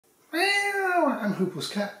I'm Hoopo's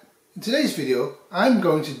Cat. In today's video, I'm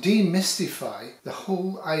going to demystify the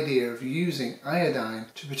whole idea of using iodine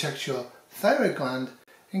to protect your thyroid gland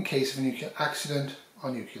in case of a nuclear accident or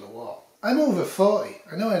nuclear war. I'm over 40.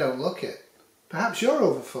 I know I don't look it. Perhaps you're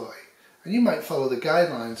over 40 and you might follow the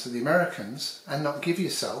guidelines of the Americans and not give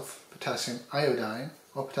yourself potassium iodine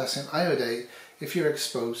or potassium iodate if you're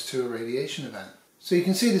exposed to a radiation event. So you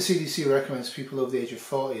can see the CDC recommends people over the age of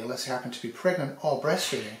 40, unless they happen to be pregnant or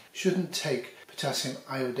breastfeeding, shouldn't take potassium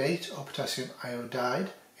iodate or potassium iodide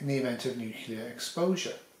in the event of nuclear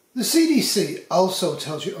exposure. The CDC also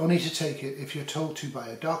tells you only to take it if you're told to by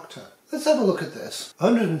a doctor. Let's have a look at this.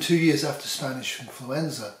 102 years after Spanish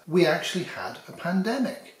influenza, we actually had a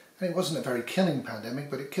pandemic. And it wasn't a very killing pandemic,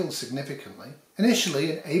 but it killed significantly.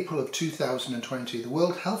 Initially, in April of 2020, the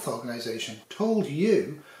World Health Organization told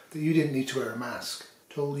you that you didn't need to wear a mask,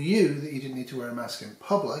 told you that you didn't need to wear a mask in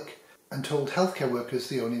public, and told healthcare workers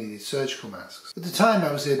they only needed surgical masks. At the time,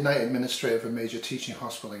 I was the night administrator of a major teaching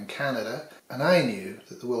hospital in Canada, and I knew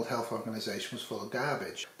that the World Health Organization was full of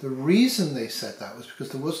garbage. The reason they said that was because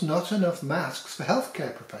there was not enough masks for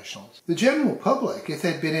healthcare professionals. The general public, if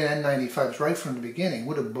they'd been in N95s right from the beginning,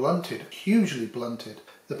 would have hugely blunted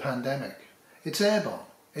the pandemic. It's airborne.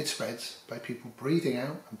 It spreads by people breathing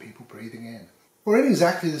out and people breathing in. We're in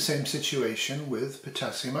exactly the same situation with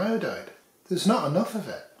potassium iodide. There's not enough of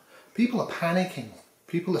it. People are panicking.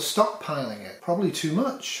 People are stockpiling it, probably too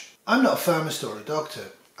much. I'm not a pharmacist or a doctor.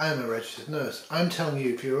 I am a registered nurse. I'm telling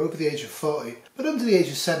you, if you're over the age of 40, but under the age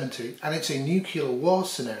of 70, and it's a nuclear war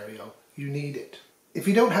scenario, you need it. If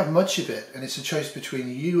you don't have much of it, and it's a choice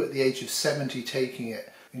between you at the age of 70 taking it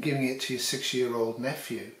and giving it to your 6-year-old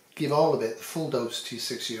nephew, give all of it, the full dose, to your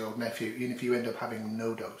 6-year-old nephew, even if you end up having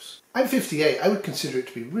no dose. I'm 58. I would consider it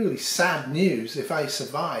to be really sad news if I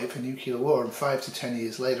survive a nuclear war and 5 to 10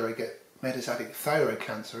 years later I get metastatic thyroid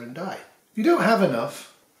cancer and die. If you don't have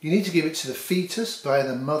enough, you need to give it to the fetus via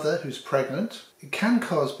the mother who's pregnant. It can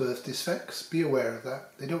cause birth defects. Be aware of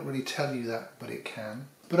that. They don't really tell you that, but it can.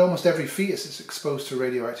 But almost every fetus that's exposed to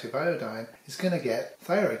radioactive iodine is going to get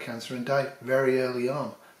thyroid cancer and die very early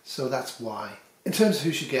on. So that's why. In terms of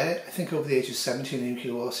who should get it, I think over the age of 70 in a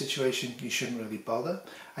nuclear war situation, you shouldn't really bother.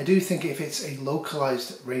 I do think if it's a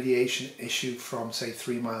localized radiation issue from, say,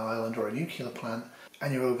 3 Mile Island or a nuclear plant,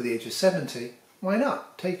 and you're over the age of 70, why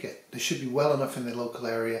not? Take it. There should be well enough in the local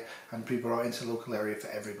area and be brought into the local area for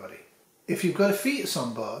everybody. If you've got a fetus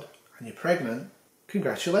on board and you're pregnant,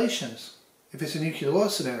 congratulations. If it's a nuclear war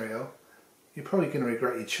scenario, you're probably going to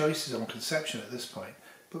regret your choices on conception at this point.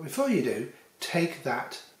 But before you do, take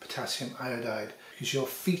that potassium iodide because your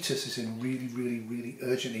fetus is in really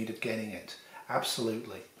urgent need of getting it.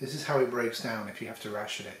 Absolutely. This is how it breaks down if you have to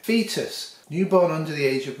ration it. Fetus, newborn under the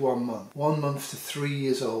age of 1 month, 1 month to 3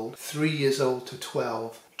 years old, 3 years old to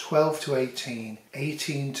 12, 12 to 18,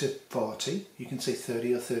 18 to 40, you can say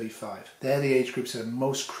 30 or 35. They're the age groups that are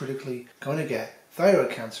most critically going to get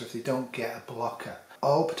thyroid cancer if they don't get a blocker.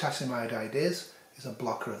 All potassium iodide is a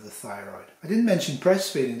blocker of the thyroid. I didn't mention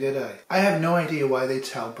breastfeeding, did I? I have no idea why they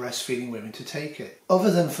tell breastfeeding women to take it.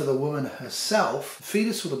 Other than for the woman herself, the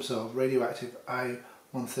fetus will absorb radioactive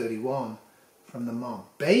I-131 from the mom.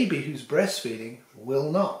 Baby who's breastfeeding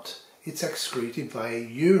will not. It's excreted via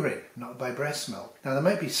urine, not by breast milk. Now there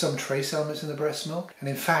might be some trace elements in the breast milk, and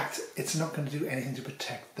in fact it's not going to do anything to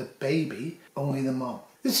protect the baby, only the mom.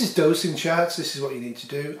 This is dosing charts. This is what you need to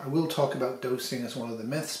do. I will talk about dosing as one of the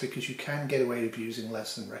myths because you can get away with using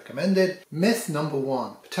less than recommended. Myth number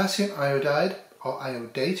 1, potassium iodide or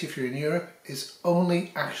iodate if you're in Europe is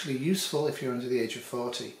only actually useful if you're under the age of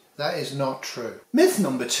 40. That is not true. Myth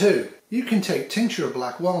number 2, you can take tincture of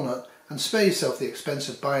black walnut and spare yourself the expense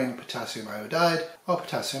of buying potassium iodide or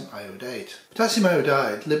potassium iodate. Potassium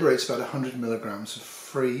iodide liberates about 100 milligrams of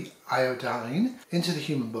free iodine into the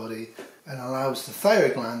human body and allows the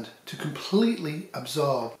thyroid gland to completely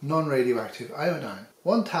absorb non-radioactive iodine.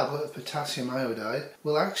 1 tablet of potassium iodide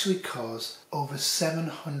will actually cause over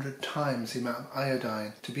 700 times the amount of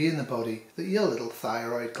iodine to be in the body that your little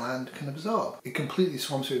thyroid gland can absorb. It completely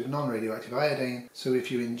swamps it with non-radioactive iodine, so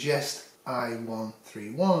if you ingest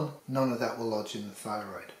I-131, none of that will lodge in the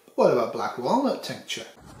thyroid. What about black walnut tincture?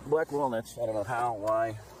 Black walnuts, I don't know how,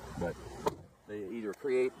 why, but they either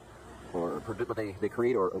create or they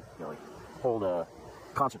create or hold a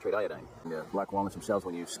concentrate iodine. The black walnuts themselves,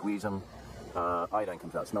 when you squeeze them, iodine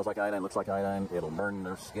comes out. It smells like iodine, looks like iodine. It'll burn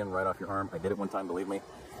their skin right off your arm. I did it one time, believe me.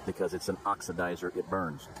 because it's an oxidizer, it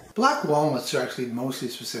burns. Black walnuts are actually mostly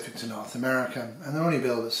specific to North America, and they're only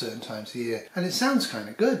available at certain times of the year. And it sounds kind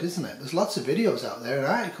of good, doesn't it? There's lots of videos out there and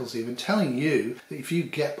articles even telling you that if you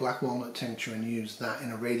get black walnut tincture and use that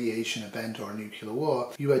in a radiation event or a nuclear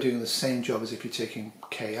war, you are doing the same job as if you're taking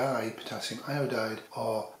Ki, potassium iodide,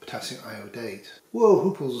 or potassium iodate. Whoa,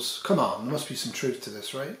 hooples, come on, there must be some truth to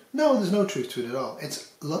this, right? No, there's no truth to it at all.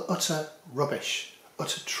 It's utter rubbish,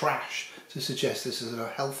 utter trash to suggest this is a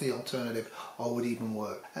healthy alternative or would even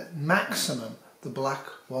work. At maximum, the black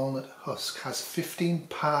walnut husk has 15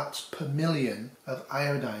 parts per million of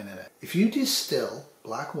iodine in it. If you distill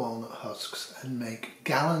black walnut husks and make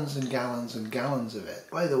gallons and gallons and gallons of it,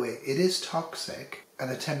 by the way, it is toxic, and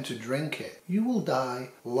attempt to drink it, you will die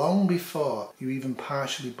long before you even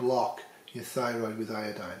partially block your thyroid with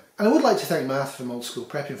iodine. And I would like to thank Martha from Old School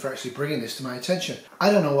Prepping for actually bringing this to my attention.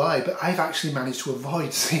 I don't know why, but I've actually managed to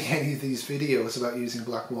avoid seeing any of these videos about using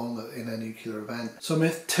black walnut in a nuclear event. So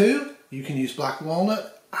myth 2, you can use black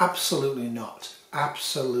walnut? Absolutely not.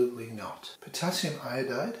 Absolutely not. Potassium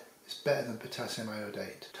iodide is better than potassium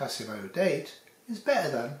iodate. Potassium iodate is better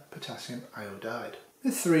than potassium iodide.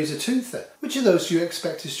 Myth 3 is a toother. Which of those do you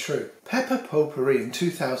expect is true? Potpourri in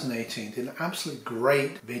 2018 did an absolutely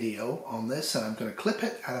great video on this, and I'm going to clip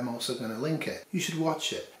it and I'm also going to link it. You should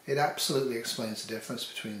watch it. It absolutely explains the difference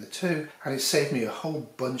between the two, and it saved me a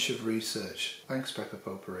whole bunch of research. Thanks,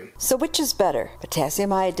 Potpourri. So which is better,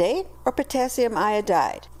 potassium iodate or potassium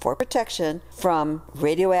iodide for protection from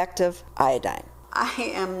radioactive iodine?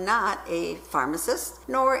 I am not a pharmacist,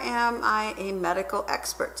 nor am I a medical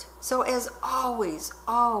expert. So as always,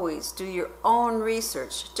 always do your own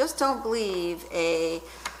research. Just don't believe a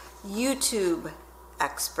YouTube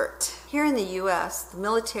expert. Here in the US, the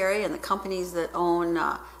military and the companies that own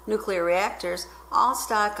nuclear reactors all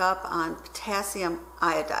stock up on potassium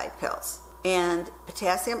iodide pills. And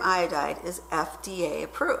potassium iodide is FDA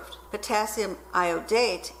approved. Potassium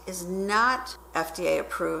iodate is not FDA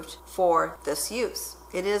approved for this use.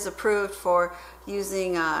 It is approved for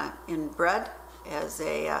using in bread as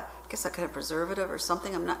a, I guess a kind of preservative or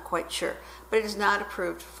something, I'm not quite sure. But it is not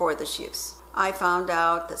approved for this use. I found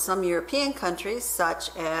out that some European countries, such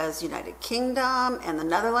as United Kingdom and the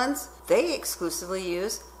Netherlands, they exclusively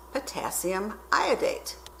use potassium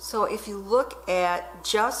iodate. So if you look at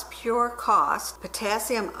just pure cost,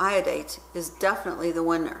 potassium iodate is definitely the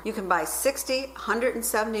winner. You can buy 60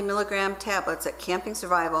 170 milligram tablets at Camping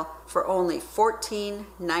Survival for only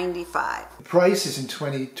 $14.95. The prices in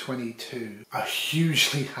 2022 are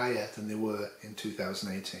hugely higher than they were in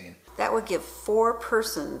 2018. That would give 4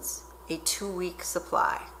 persons a 2-week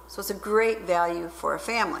supply. So it's a great value for a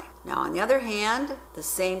family. Now on the other hand, the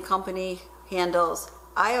same company handles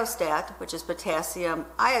Iostat, which is potassium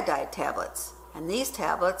iodide tablets. And these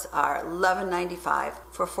tablets are $11.95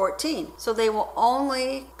 for 14. So they will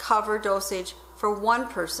only cover dosage for 1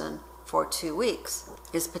 person for 2 weeks.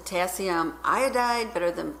 Is potassium iodide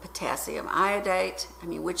better than potassium iodate? I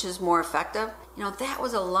mean, which is more effective? You know, that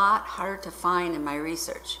was a lot harder to find in my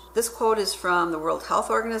research. This quote is from the World Health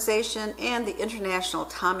Organization and the International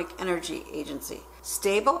Atomic Energy Agency.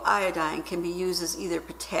 Stable iodine can be used as either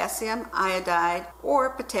potassium iodide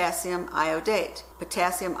or potassium iodate.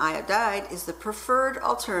 Potassium iodide is the preferred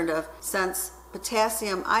alternative since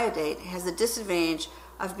potassium iodate has the disadvantage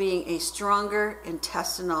of being a stronger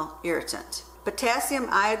intestinal irritant. Potassium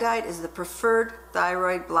iodide is the preferred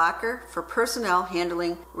thyroid blocker for personnel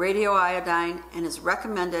handling radioiodine and is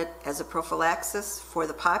recommended as a prophylaxis for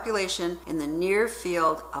the population in the near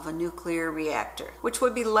field of a nuclear reactor, which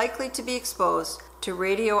would be likely to be exposed to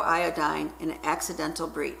radioiodine in an accidental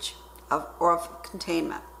breach of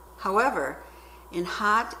containment. However, in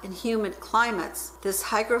hot and humid climates, this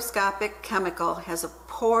hygroscopic chemical has a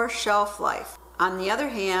poor shelf life. On the other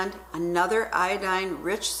hand, another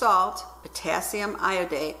iodine-rich salt, potassium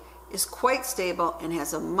iodate, is quite stable and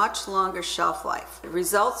has a much longer shelf life. The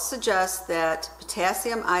results suggest that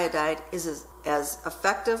potassium iodide is as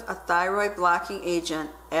effective a thyroid blocking agent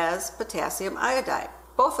as potassium iodide.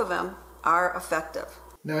 Both of them are effective.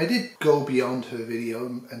 Now I did go beyond her video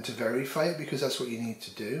and to verify it because that's what you need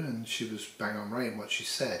to do, and she was bang on right in what she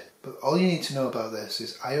said. But all you need to know about this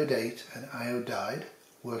is iodate and iodide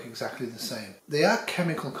work exactly the same. They are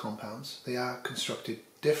chemical compounds, they are constructed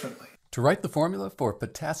differently. To write the formula for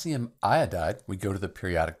potassium iodide, we go to the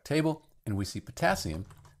periodic table and we see potassium,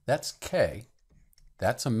 that's K,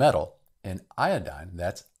 that's a metal, and iodine,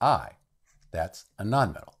 that's I, that's a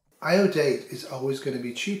nonmetal. Iodate is always going to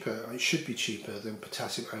be cheaper, or it should be cheaper, than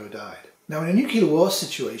potassium iodide. Now in a nuclear war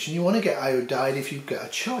situation, you want to get iodide if you've got a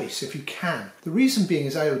choice, if you can. The reason being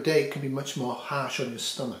is iodate can be much more harsh on your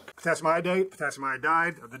stomach. Potassium iodate, potassium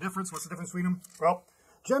iodide, the difference, what's the difference between them? Well,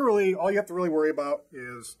 generally all you have to really worry about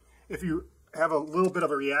is if you have a little bit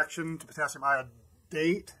of a reaction to potassium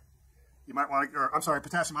iodate, you might want to, or I'm sorry,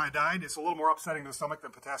 potassium iodide, it's a little more upsetting to the stomach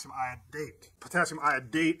than potassium iodate. Potassium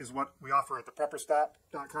iodate is what we offer at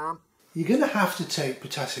thepepperstop.com. You're going to have to take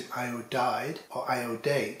potassium iodide or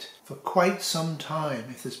iodate for quite some time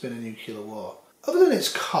if there's been a nuclear war. Other than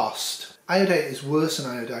its cost, iodate is worse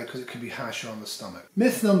than iodide because it can be harsher on the stomach.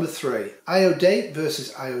 Myth number 3, iodate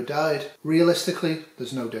versus iodide. Realistically,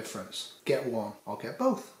 there's no difference. Get one or get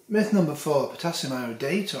both. Myth number 4, potassium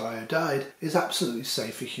iodate or iodide is absolutely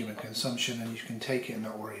safe for human consumption and you can take it and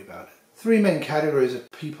not worry about it. 3 main categories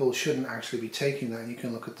of people shouldn't actually be taking that, and you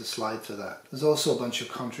can look at the slide for that. There's also a bunch of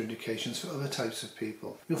contraindications for other types of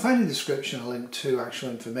people. You'll find in the description a link to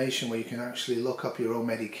actual information where you can actually look up your own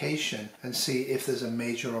medication and see if there's a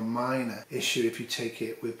major or minor issue if you take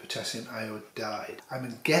it with potassium iodide.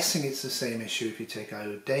 I'm guessing it's the same issue if you take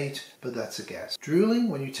iodate, but that's a guess. Drooling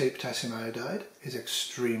when you take potassium iodide is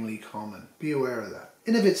extremely common. Be aware of that.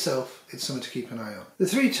 In of itself, it's something to keep an eye on. The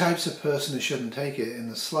 3 types of person who shouldn't take it in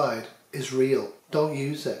the slide is real. Don't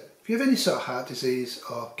use it. If you have any sort of heart disease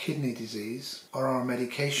or kidney disease or are on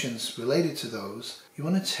medications related to those, you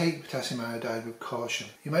want to take potassium iodide with caution.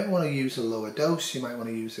 You might want to use a lower dose, you might want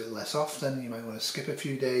to use it less often, you might want to skip a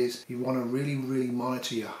few days. You want to really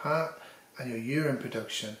monitor your heart and your urine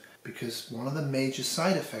production, because one of the major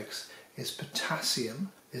side effects is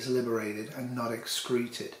potassium is liberated and not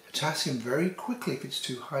excreted. Potassium very quickly, if it's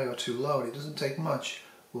too high or too low, and it doesn't take much,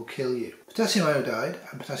 will kill you. Potassium iodide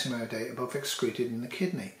and potassium iodate are both excreted in the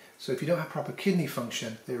kidney, so if you don't have proper kidney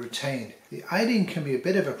function, they're retained. The iodine can be a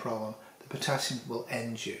bit of a problem, the potassium will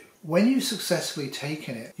end you. When you've successfully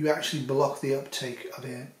taken it, you actually block the uptake of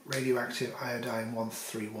a radioactive iodine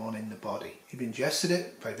 131 in the body. You've ingested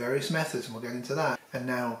it by various methods, and we'll get into that, and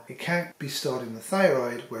now it can't be stored in the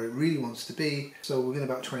thyroid where it really wants to be, so within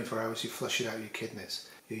about 24 hours you flush it out of your kidneys.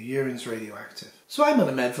 Your urine's radioactive. So I'm on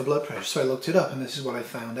a med for blood pressure, so I looked it up and this is what I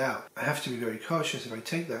found out. I have to be very cautious if I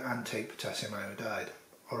take that and take potassium iodide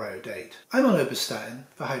or iodate. I'm on ibuprofen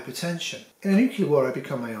for hypertension. In a nuclear war, I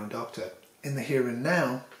become my own doctor. In the here and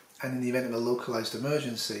now, and in the event of a localized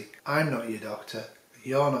emergency, I'm not your doctor,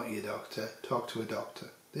 you're not your doctor, talk to a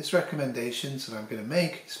doctor. This recommendations that I'm going to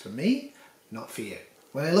make is for me, not for you.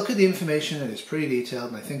 When I look at the information and it's pretty detailed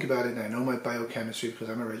and I think about it and I know my biochemistry because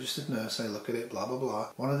I'm a registered nurse and I look at it, blah blah blah,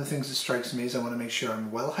 one of the things that strikes me is I want to make sure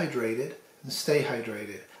I'm well hydrated and stay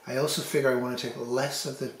hydrated. I also figure I want to take less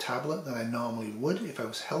of the tablet than I normally would if I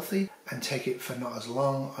was healthy and take it for not as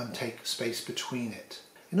long and take space between it.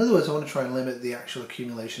 In other words, I want to try and limit the actual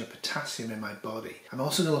accumulation of potassium in my body. I'm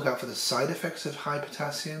also going to look out for the side effects of high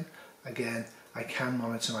potassium. Again, I can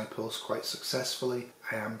monitor my pulse quite successfully.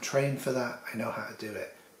 I am trained for that. I know how to do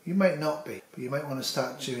it. You might not be, but you might want to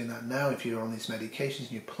start doing that now if you're on these medications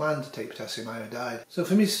and you plan to take potassium iodide. So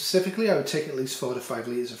for me specifically, I would take at least 4 to 5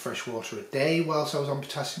 litres of fresh water a day whilst I was on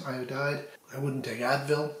potassium iodide. I wouldn't take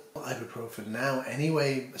Advil, ibuprofen now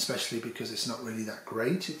anyway, especially because it's not really that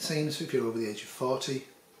great, it seems, if you're over the age of 40.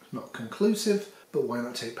 Not conclusive, but why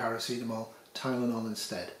not take paracetamol, Tylenol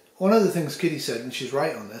instead? One of the things Kitty said, and she's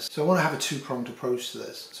right on this, so I want to have a 2-pronged approach to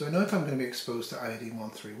this. So I know if I'm going to be exposed to iodine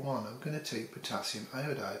 131, I'm going to take potassium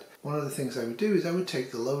iodide. One of the things I would do is I would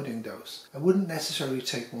take the loading dose. I wouldn't necessarily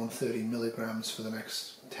take 130 milligrams for the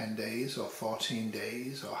next 10 days or 14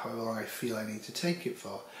 days or however long I feel I need to take it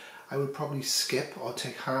for. I would probably skip or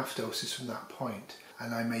take half doses from that point,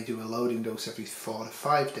 and I may do a loading dose every 4 to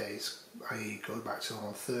 5 days, i.e. go back to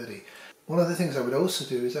 130. One of the things I would also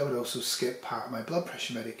do is I would also skip part of my blood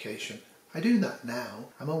pressure medication. I do that now.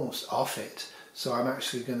 I'm almost off it, so I'm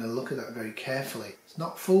actually going to look at that very carefully. It's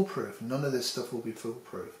not foolproof. None of this stuff will be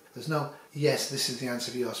foolproof. There's no, yes, this is the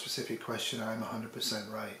answer to your specific question, I'm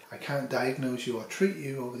 100% right. I can't diagnose you or treat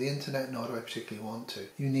you over the internet, nor do I particularly want to.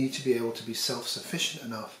 You need to be able to be self-sufficient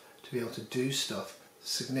enough to be able to do stuff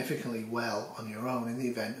significantly well on your own in the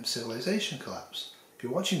event of civilization collapse. If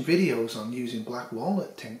you're watching videos on using black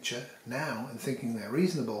walnut tincture now and thinking they're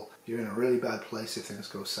reasonable, you're in a really bad place if things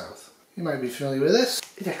go south. You might be familiar with this.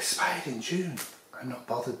 It expired in June. I'm not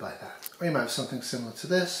bothered by that. Or you might have something similar to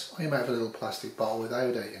this, or you might have a little plastic bottle with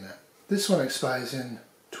iodate in it. This one expires in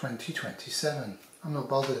 2027. I'm not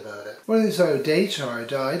bothered about it. Whether it's iodate or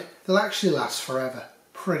iodide, they'll actually last forever.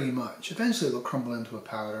 pretty much. Eventually they'll crumble into a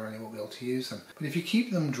powder and you won't be able to use them. But if you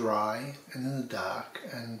keep them dry and in the dark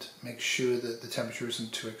and make sure that the temperature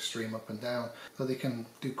isn't too extreme up and down, though they can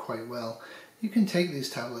do quite well, you can take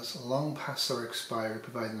these tablets long past their expiry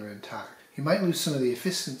providing they're intact. You might lose some of the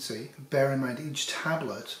efficiency, but bear in mind each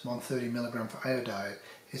tablet, 130mg for iodide,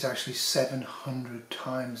 is actually 700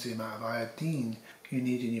 times the amount of iodine you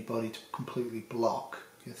need in your body to completely block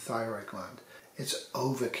your thyroid gland. It's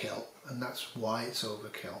overkill, and that's why it's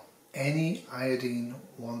overkill. Any iodine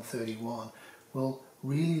 131 will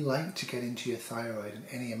really like to get into your thyroid, and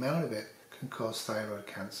any amount of it can cause thyroid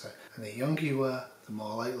cancer. And the younger you are, the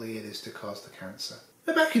more likely it is to cause the cancer.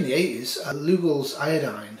 But back in the 80s, Lugol's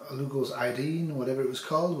iodine, whatever it was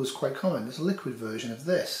called, was quite common. There's a liquid version of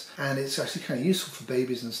this, and it's actually kind of useful for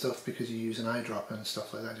babies and stuff because you use an eye drop and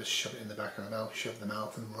stuff like that. Just shove it in the back of the mouth, shove the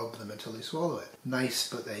mouth and rub them until they swallow it. Nice,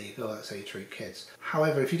 but there you go, that's how you treat kids.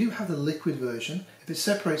 However, if you do have the liquid version, if it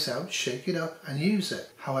separates out, shake it up and use it.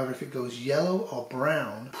 However, if it goes yellow or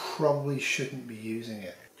brown, probably shouldn't be using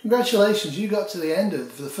it. Congratulations, you got to the end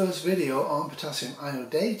of the first video on potassium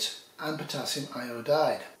iodate and potassium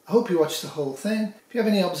iodide. I hope you watched the whole thing. If you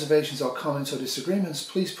have any observations or comments or disagreements,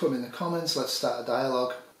 please put them in the comments. Let's start a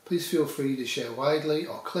dialogue. Please feel free to share widely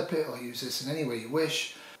or clip it or use this in any way you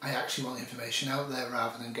wish. I actually want the information out there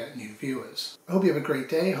rather than get new viewers. I hope you have a great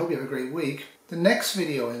day. I hope you have a great week. The next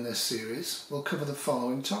video in this series will cover the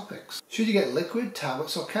following topics. Should you get liquid,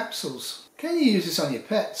 tablets or capsules? Can you use this on your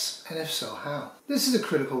pets? And if so, how? This is a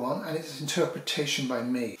critical one and it's interpretation by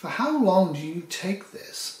me. For how long do you take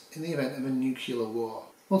this in the event of a nuclear war?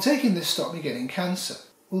 Will taking this stop me getting cancer?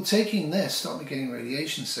 Will taking this stop me getting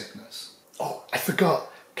radiation sickness? Oh, I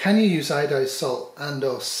forgot. Can you use iodized salt and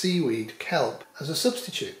or seaweed, kelp, as a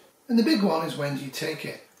substitute? And the big one is when do you take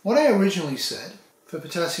it? What I originally said for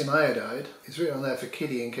potassium iodide is written on there for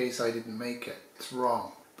kiddie in case I didn't make it. It's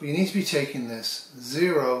wrong. But you need to be taking this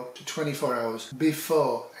 0 to 24 hours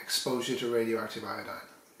before exposure to radioactive iodine.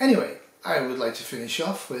 Anyway, I would like to finish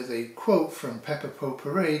off with a quote from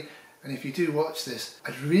Potpourri, and if you do watch this,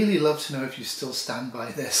 I'd really love to know if you still stand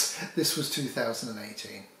by this. This was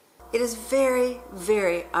 2018. It is very,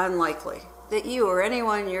 very unlikely that you or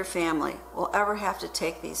anyone in your family will ever have to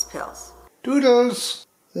take these pills. Doodles!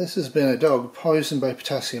 This has been a dog poisoned by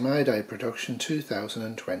potassium iodide production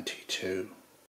 2022.